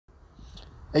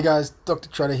Hey guys,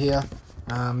 DrTrotter here.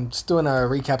 Just doing a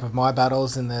recap of my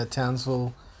battles in the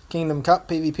Townsville Kingdom Cup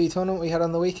PvP tournament we had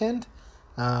on the weekend.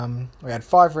 We had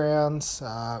 5 rounds.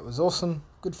 It was awesome,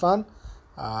 good fun.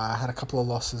 I had a couple of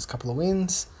losses, couple of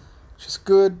wins, which is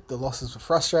good. The losses were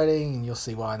frustrating, and you'll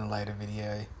see why in a later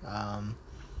video.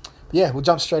 Yeah, we'll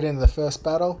jump straight into the first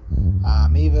battle.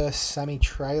 Me versus Sammy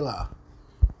Trailer.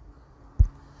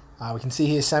 We can see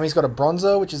here Sammy's got a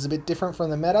bronzer, which is a bit different from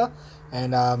the meta,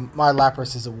 and my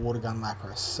Lapras is a water gun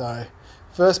Lapras. So,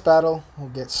 first battle, we'll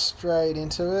get straight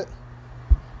into it.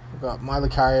 We've got my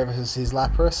Lucario versus his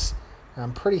Lapras.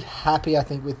 I'm pretty happy, I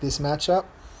think, with this matchup.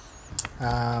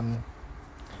 Yeah,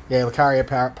 Lucario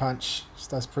Parrot Punch just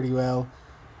does pretty well.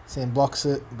 Sam blocks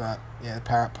it, but yeah, the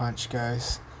Parrot Punch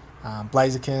goes.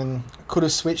 Blaziken could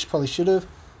have switched, probably should have,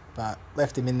 but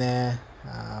left him in there.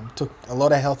 Took a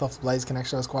lot of health off the Blaziken,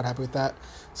 actually. I was quite happy with that.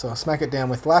 So I'll smack it down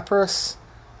with Lapras.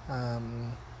 Not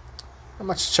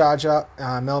much charge up.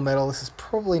 Melmetal, this is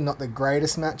probably not the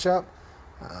greatest matchup,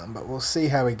 but we'll see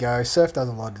how we go. Surf does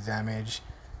a lot of damage.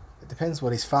 It depends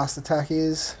what his fast attack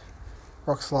is.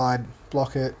 Rock Slide,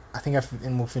 block it. I think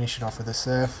and we'll finish it off with a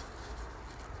Surf.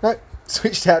 Nope,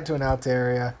 switched out to an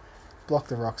Altaria. Block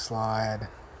the Rock Slide.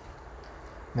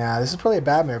 Now, this is probably a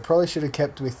bad move. Probably should have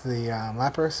kept with the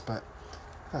Lapras, but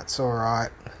that's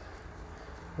alright.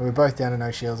 We're both down to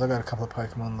no shields. I've got a couple of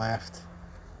Pokemon left.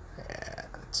 Yeah,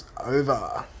 it's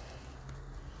over.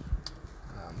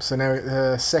 So now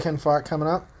the second fight coming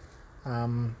up.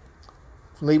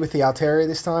 Lead with the Altaria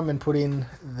this time and put in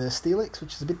the Steelix,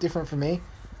 which is a bit different for me.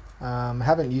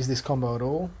 Haven't used this combo at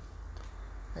all.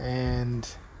 And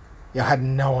yeah, I had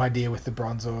no idea with the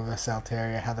Bronzor versus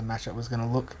Altaria how the matchup was going to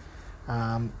look.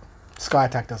 Sky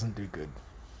Attack doesn't do good.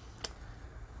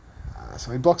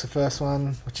 So he blocks the first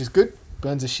one, which is good.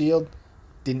 Burns a shield.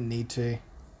 Didn't need to.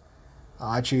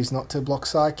 I choose not to block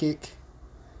Psychic.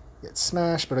 Get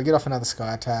smashed, but I get off another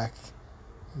Sky Attack.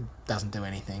 Doesn't do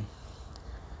anything.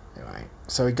 Anyway,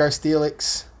 so we go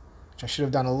Steelix, which I should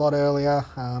have done a lot earlier,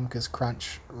 because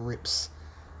Crunch rips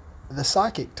the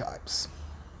Psychic types.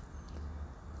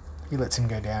 He lets him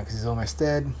go down because he's almost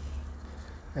dead.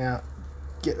 Now,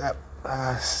 get that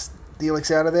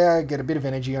Steelix out of there. Get a bit of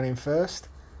energy on him first.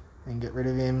 And get rid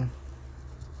of him.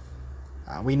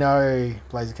 We know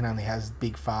Blaziken only has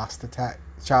big fast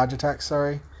charge attack, So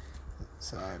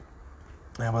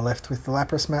now we're left with the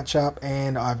Lapras matchup,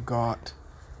 and I've got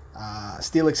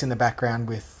Steelix in the background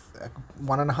with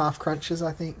 1.5 crunches,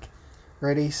 I think,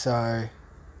 ready. So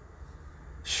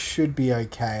should be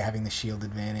okay having the shield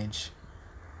advantage.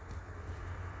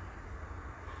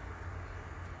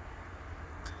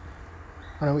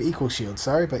 Oh no, we equal shield,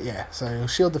 sorry, but yeah, so he'll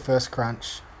shield the first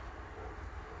crunch.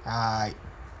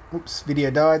 Oops, video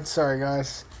died. Sorry,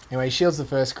 guys. Anyway, shields the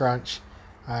first crunch.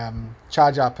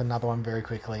 Charge up another one very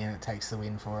quickly, and it takes the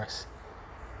win for us.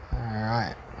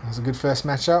 Alright, that was a good first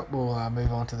matchup. We'll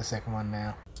move on to the second one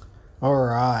now.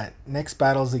 Alright, next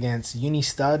battle's against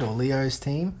Unistud, or Leo's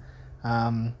team.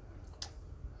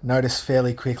 Notice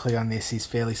fairly quickly on this, he's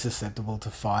fairly susceptible to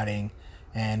fighting.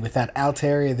 And with that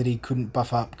Altaria that he couldn't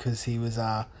buff up because he was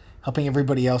helping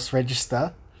everybody else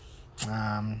register,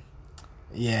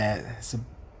 yeah, it's a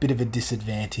bit of a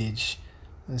disadvantage.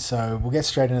 So we'll get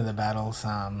straight into the battles.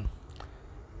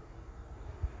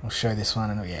 We'll show this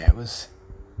one, and yeah, it was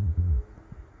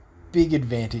big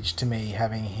advantage to me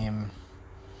having him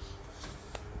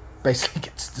basically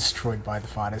gets destroyed by the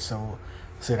fighters. So we'll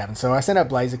see what happens. So I sent out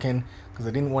Blaziken because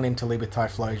I didn't want him to lead with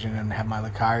Typhlosion and have my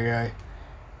Lucario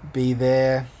be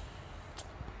there.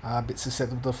 A bit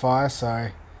susceptible to fire, so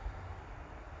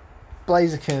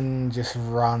Blaziken just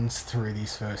runs through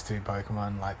these first 2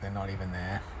 Pokemon like they're not even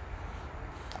there.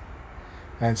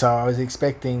 And so I was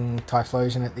expecting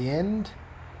Typhlosion at the end.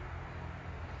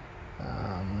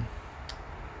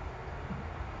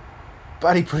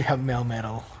 But he put out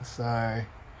Melmetal, so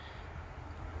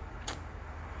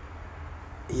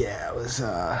yeah, it was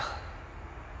not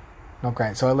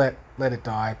great. So I let it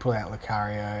die, pull out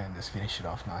Lucario, and just finish it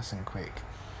off nice and quick.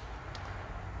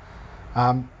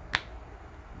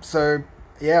 So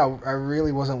yeah, I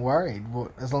really wasn't worried.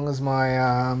 As long as my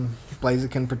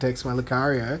Blaziken protects my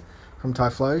Lucario from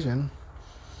Typhlosion,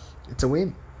 it's a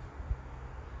win.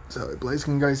 So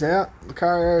Blaziken goes out.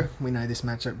 Lucario, we know this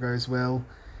matchup goes well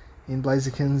in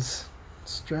Blaziken's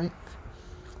strength.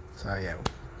 So yeah, we'll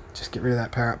just get rid of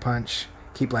that Parrot Punch.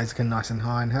 Keep Blaziken nice and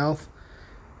high in health.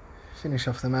 Finish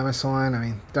off the Mamoswine. I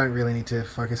mean, don't really need to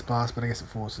Focus Blast, but I guess it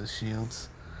forces shields.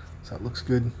 So it looks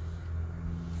good.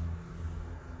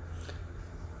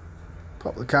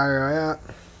 Pop Lucario out.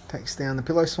 Takes down the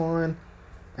Pillow Swine.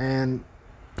 And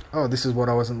Oh, this is what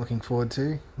I wasn't looking forward to.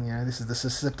 You know, this is the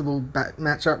susceptible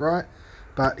matchup, right?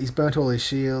 But he's burnt all his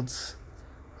shields.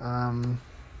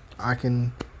 I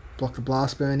can block the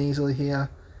blast burn easily here.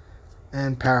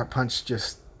 And Parrot Punch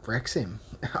just wrecks him.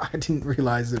 I didn't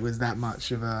realise it was that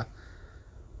much of a...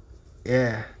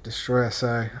 Yeah, destroyer.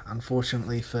 So,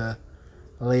 unfortunately for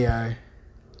Leo,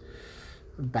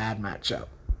 bad matchup.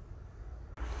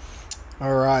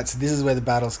 Alright, so this is where the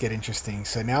battles get interesting.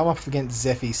 So now I'm up against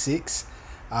Zephy 6.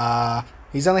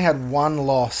 He's only had one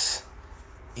loss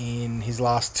in his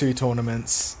last 2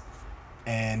 tournaments,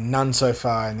 and none so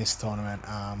far in this tournament.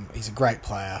 He's a great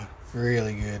player,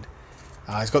 really good.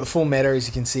 He's got the full meta, as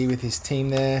you can see, with his team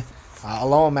there.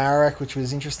 Aloha Marek, which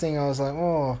was interesting. I was like,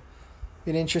 oh, a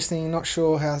bit interesting. Not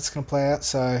sure how it's going to play out.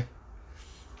 So,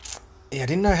 yeah, I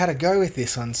didn't know how to go with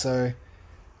this one. So,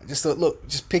 I just thought, look,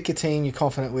 just pick a team you're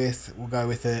confident with. We'll go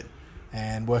with it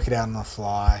and work it out on the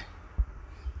fly.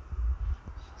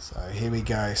 So, here we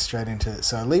go, straight into it.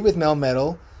 So, I lead with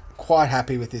Melmetal. Quite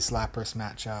happy with this Lapras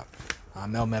matchup.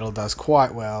 Melmetal does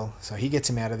quite well. So, he gets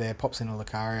him out of there, pops into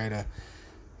Lucario to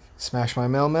smash my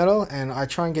Melmetal, and I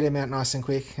try and get him out nice and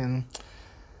quick, and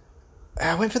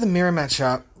I went for the mirror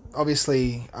matchup.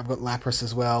 Obviously, I've got Lapras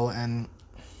as well, and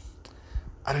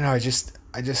I don't know, I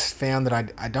just found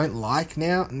that I don't like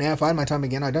now if I had my time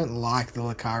again, I don't like the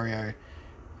Lucario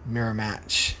mirror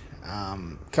match.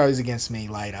 Goes against me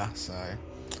later, so...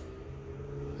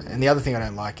 And the other thing I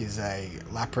don't like is a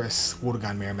Lapras Water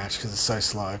Gun mirror match because it's so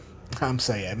slow.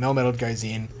 So yeah, Melmetal goes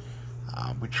in.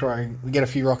 We get a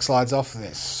few rock slides off.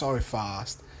 They're so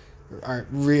fast.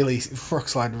 Rock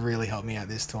slide really helped me out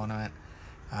this tournament.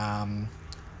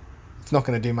 It's not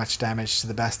going to do much damage to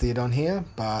the Bastiodon here,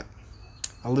 but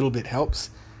a little bit helps.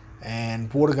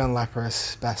 And Water Gun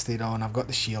Lapras, Bastiodon, I've got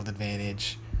the shield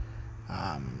advantage.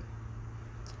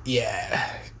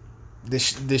 Yeah,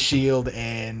 the shield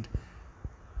and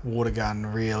Water Gun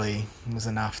really was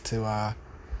enough to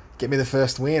get me the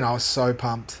first win. I was so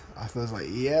pumped. I was like,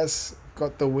 yes,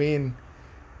 got the win.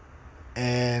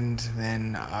 And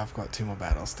then I've got 2 more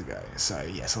battles to go. So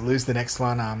yes, I'll lose the next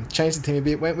one. Changed the team a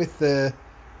bit. Went with the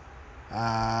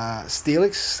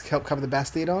Steelix, help cover the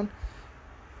Bastiodon.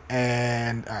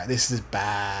 And alright, this is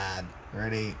bad.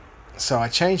 Ready? So I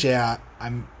change out.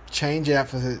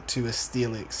 to a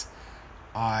Steelix.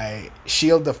 I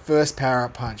shield the first power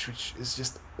up punch, which is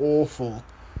just awful.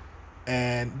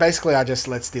 And basically I just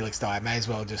let Steelix die. I may as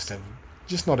well just have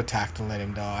not attacked and let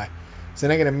him die. So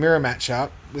then I get a mirror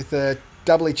matchup with a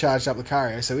doubly charged up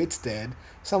Lucario, so it's dead.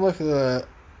 So I'm left with the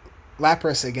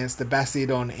Lapras against the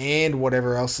Bastiodon and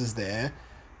whatever else is there,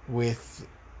 with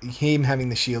him having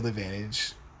the shield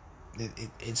advantage.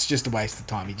 It's just a waste of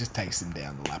time. He just takes him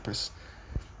down, the Lapras.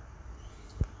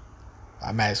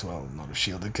 I may as well not have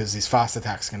shielded because his fast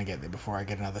attack's going to get there before I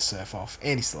get another Surf off,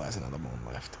 and he still has another Morn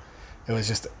left. It was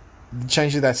just...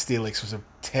 Changing that Steelix was a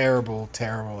terrible,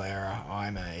 terrible error I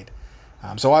made.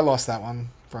 So I lost that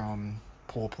one from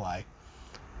poor play.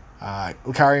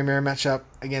 Lucario mirror matchup,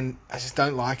 again, I just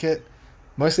don't like it.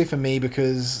 Mostly for me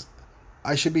because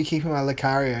I should be keeping my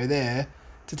Lucario there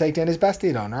to take down his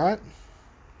Bastiodon, right?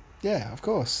 Yeah, of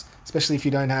course. Especially if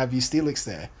you don't have your Steelix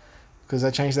there. Because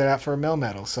I changed that out for a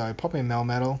Melmetal. So pop in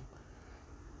Melmetal.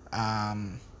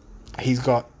 He's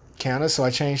got counters, so I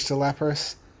changed to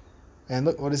Lapras. And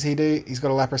look, what does he do? He's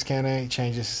got a Lapras counter. He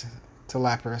changes to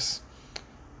Lapras.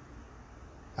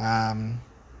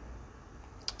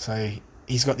 So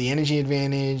he's got the energy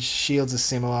advantage. Shields are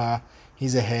similar.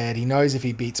 He's ahead. He knows if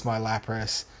he beats my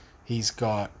Lapras, he's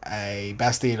got a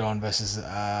Bastiodon versus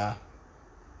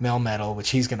Melmetal,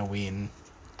 which he's going to win.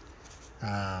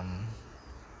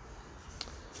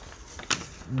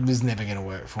 It was never going to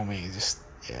work for me. Just,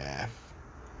 yeah.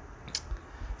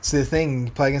 It's the thing.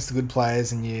 You play against the good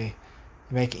players and you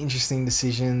make interesting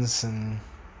decisions. And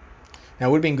now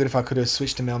it would have been good if I could have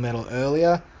switched to Melmetal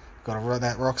earlier. Got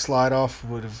that rock slide off.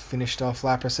 Would have finished off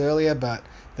Lapras earlier, but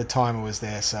the timer was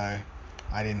there, so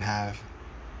I didn't have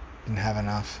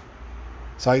enough.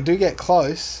 So I do get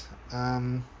close.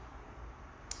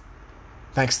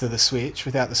 Thanks to the switch.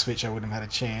 Without the switch, I wouldn't have had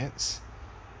a chance.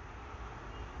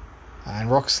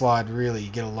 And rock slide, really, you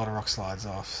get a lot of rock slides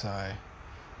off. So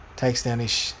takes down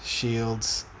his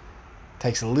shields.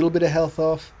 Takes a little bit of health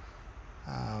off.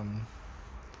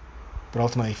 But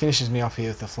ultimately finishes me off here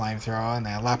with the flamethrower.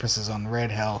 Now Lapras is on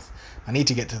red health. I need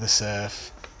to get to the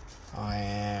surf. I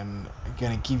am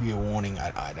going to give you a warning.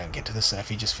 I don't get to the surf.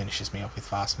 He just finishes me off with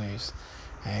fast moves.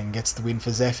 And gets the win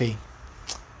for Zephy.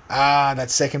 That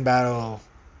second battle.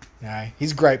 You know,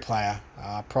 he's a great player.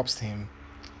 Props to him.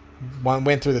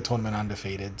 Went through the tournament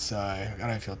undefeated. So I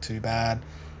don't feel too bad.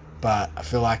 But I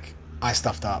feel like I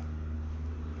stuffed up.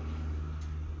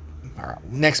 Alright,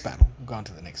 next battle. We'll go on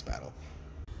to the next battle.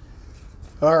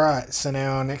 Alright, so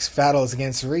now our next battle is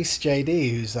against RhysJD,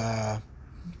 who's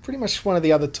pretty much one of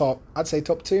the other top, I'd say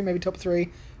top 2, maybe top 3,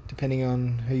 depending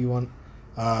on who you want,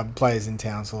 players in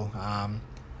Townsville.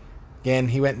 Again,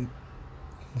 he went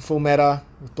full meta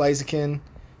with Blaziken.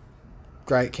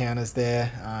 Great counters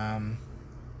there.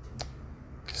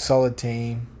 Solid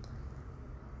team.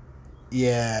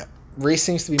 Yeah, Rhys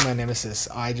seems to be my nemesis.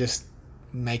 I just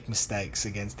make mistakes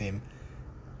against him.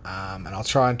 And I'll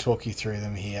try and talk you through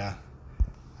them here.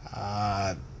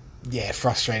 Yeah,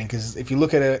 frustrating, because if you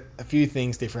look at it, a few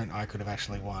things different, I could have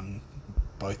actually won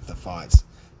both the fights.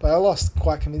 But I lost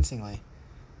quite convincingly.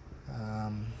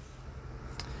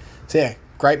 So yeah,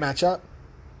 great matchup.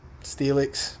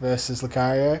 Steelix versus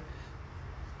Lucario.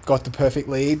 Got the perfect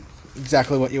lead.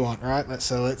 Exactly what you want, right?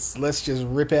 So let's just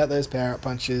rip out those power up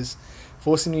punches,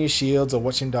 force him to use shields or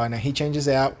watch him die. Now he changes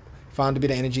out, farmed a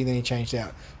bit of energy, then he changed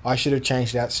out. I should have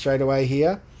changed out straight away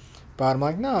here. But I'm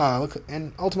like, no, look,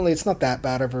 and ultimately it's not that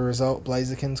bad of a result.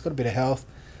 Blaziken's got a bit of health.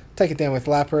 Take it down with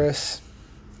Lapras.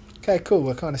 Okay, cool,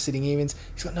 we're kind of sitting evens.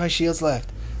 He's got no shields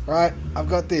left. Right, I've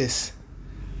got this.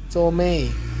 It's all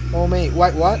me. All me.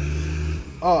 Wait, what?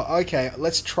 Oh, okay,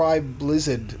 let's try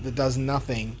Blizzard that does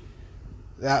nothing.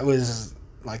 That was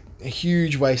like a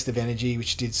huge waste of energy,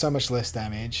 which did so much less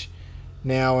damage.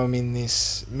 Now I'm in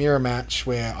this mirror match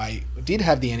where I did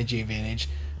have the energy advantage,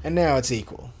 and now it's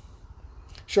equal.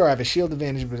 Sure, I have a shield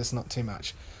advantage, but it's not too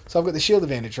much. So I've got the shield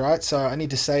advantage, right? So I need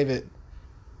to save it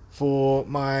for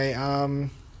my...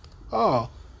 Oh,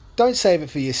 don't save it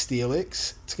for your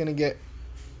Steelix. It's going to get...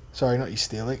 Sorry, not your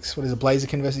Steelix. What is it?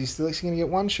 Blaziken versus your Steelix? You're going to get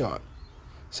one shot.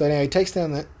 So now he takes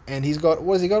down that, and he's got...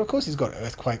 What has he got? Of course he's got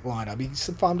Earthquake lined up. He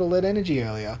farmed all that energy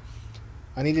earlier.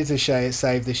 I needed to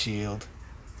save the shield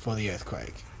for the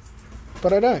Earthquake.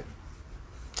 But I don't.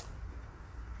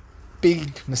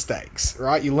 Big mistakes,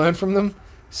 right? You learn from them.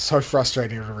 So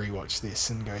frustrating to rewatch this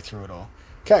and go through it all.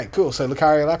 Okay, cool. So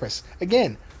Lucario Lapras.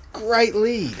 Again, great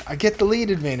lead. I get the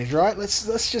lead advantage, right?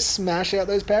 Let's just smash out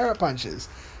those power-up punches.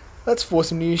 Let's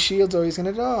force him to use shields or he's going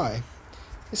to die.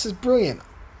 This is brilliant.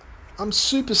 I'm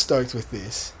super stoked with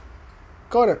this.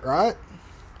 Got it, right?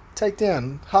 Take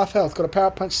down. Half health. Got a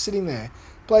power punch sitting there.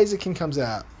 Blaziken comes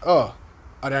out. Oh,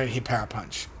 I don't hit power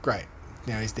punch. Great.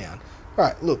 Now he's down.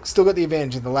 Alright, look. Still got the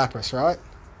advantage of the Lapras, right?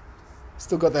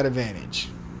 Still got that advantage.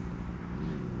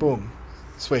 Boom.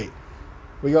 Sweet.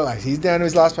 We got like, he's down to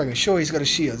his last Pokemon. Sure, he's got a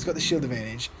shield. He's got the shield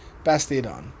advantage.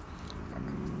 Bastiodon.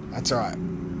 That's alright.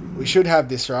 We should have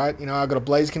this, right? You know, I got a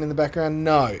Blaziken in the background.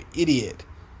 No. Idiot.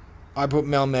 I put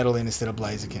Melmetal in instead of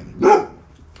Blaziken.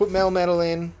 Put Melmetal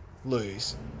in.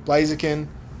 Lose. Blaziken.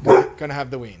 Gonna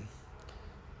have the win.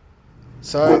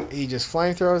 So, he just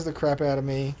flamethrowers the crap out of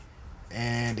me.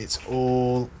 And it's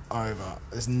all over.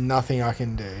 There's nothing I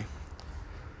can do.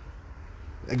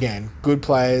 Again, good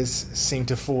players seem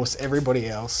to force everybody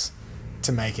else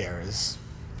to make errors.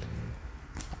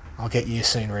 I'll get you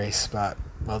soon, Rhys, but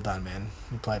well done, man.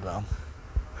 You played well.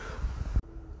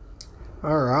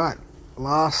 Alright.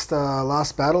 Last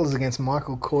battle is against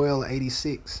Michael Coyle,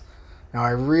 86. Now, I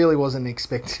really wasn't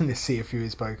expecting to see a few of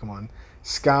his Pokemon.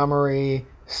 Skarmory,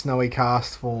 Snowy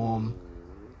Cast Form.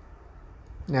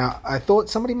 Now, I thought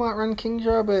somebody might run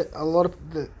Kingdra, but a lot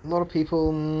of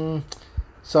people...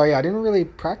 So, yeah, I didn't really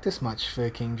practice much for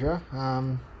Kingdra.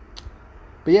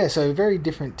 But, yeah, so very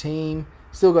different team.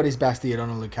 Still got his Bastiodon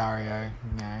and Lucario,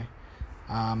 you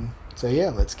know. So,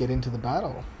 yeah, let's get into the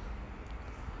battle.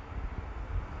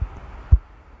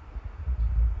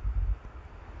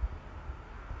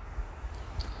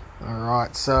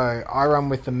 Alright, so I run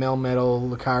with the Melmetal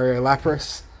Lucario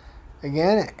Lapras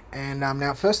again. And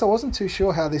now, at first I wasn't too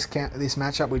sure how this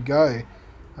matchup would go.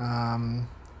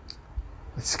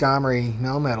 With Skarmory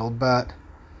Melmetal, but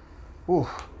ooh,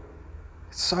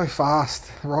 it's so fast,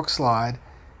 Rock Slide,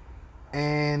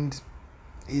 and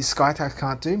his Sky Attack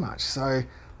can't do much, so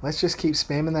let's just keep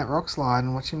spamming that Rock Slide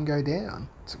and watch him go down.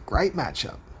 It's a great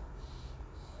matchup.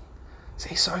 See,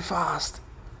 he's so fast.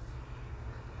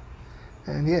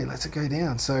 And yeah, lets it go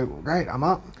down. So great, I'm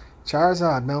up.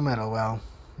 Charizard, Melmetal, well,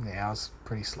 yeah, I was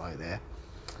pretty slow there.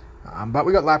 But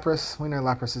we got Lapras. We know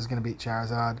Lapras is going to beat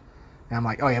Charizard. And I'm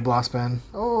like, oh yeah, Blast Burn.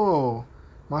 Oh,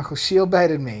 Michael shield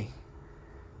baited me.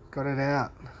 Got it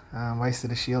out.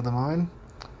 Wasted a shield of mine.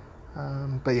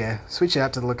 But yeah, switch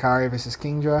out to the Lucario versus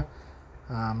Kingdra.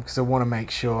 Because I want to make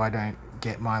sure I don't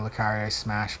get my Lucario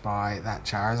smashed by that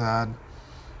Charizard.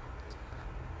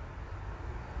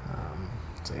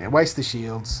 So yeah, waste the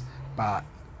shields, but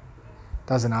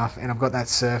does enough. And I've got that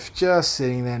Surf just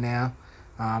sitting there now.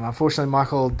 Unfortunately,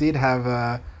 Michael didn't have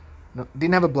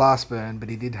a Blast Burn, but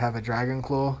he did have a Dragon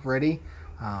Claw ready.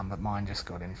 but mine just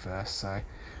got in first, so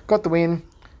got the win.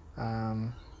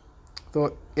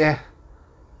 Thought, yeah,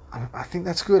 I think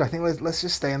that's good. I think let's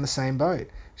just stay on the same boat.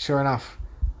 Sure enough,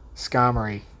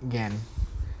 Skarmory again,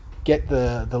 get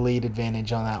the lead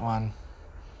advantage on that one.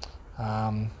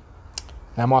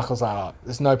 Now Michael's like, oh,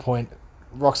 there's no point.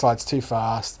 Rock Slide's too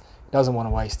fast. He doesn't want to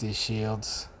waste his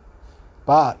shields.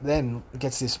 But then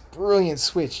gets this brilliant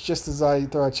switch just as I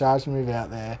throw a charge move out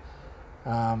there.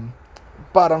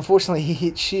 But unfortunately he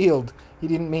hit shield. He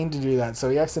didn't mean to do that, so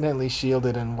he accidentally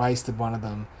shielded and wasted one of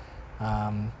them.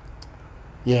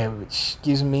 Which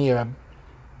gives me a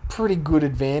pretty good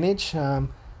advantage.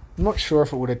 I'm not sure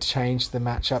if it would have changed the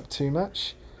matchup too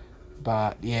much.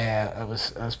 But yeah, it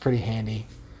was pretty handy.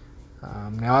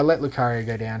 Now I let Lucario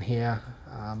go down here.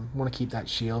 Want to keep that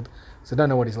shield. So I don't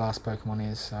know what his last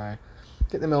Pokemon is. So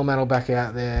get the Melmetal back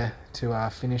out there to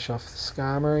finish off the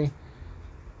Skarmory.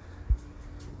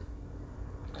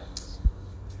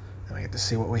 And we get to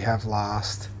see what we have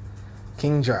last.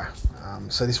 Kingdra.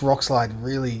 So this Rock Slide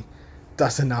really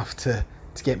does enough to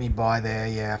get me by there.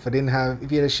 Yeah, if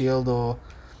he had a shield or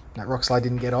that Rock Slide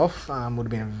didn't get off, would have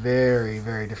been a very,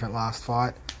 very different last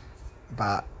fight.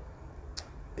 But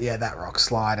yeah, that Rock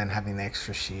Slide and having the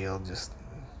extra shield just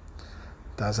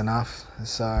does enough.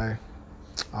 So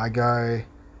I go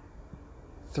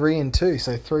 3-2.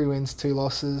 So 3 wins, 2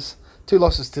 losses. 2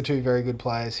 losses to 2 very good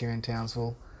players here in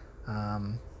Townsville.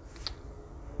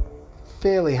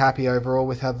 Fairly happy overall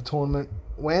with how the tournament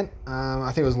went.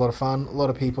 I think it was a lot of fun. A lot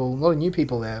of new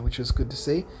people there, which was good to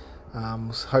see.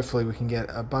 Hopefully we can get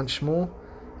a bunch more,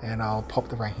 and I'll pop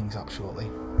the rankings up shortly.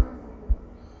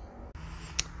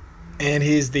 And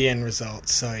here's the end result.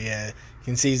 So yeah, you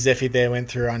can see Zephy there went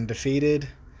through undefeated.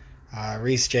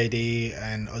 RhysJD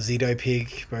and Ozito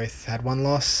Pig both had 1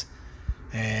 loss.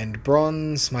 And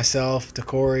Bronze, myself,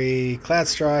 Decory,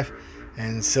 Cloudstrife,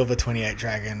 and Silver 28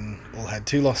 Dragon all had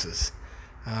 2 losses.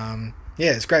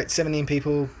 It's great. 17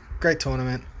 people, great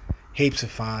tournament, heaps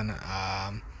of fun.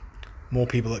 More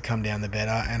people that come down the better,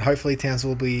 and hopefully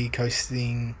Townsville will be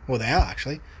hosting. Well, they are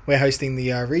actually. We're hosting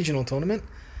the regional tournament.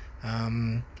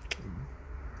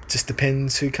 Just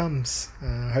depends who comes.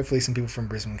 Hopefully some people from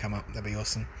Brisbane come up. That'd be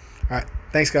awesome. All right,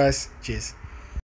 thanks guys. Cheers.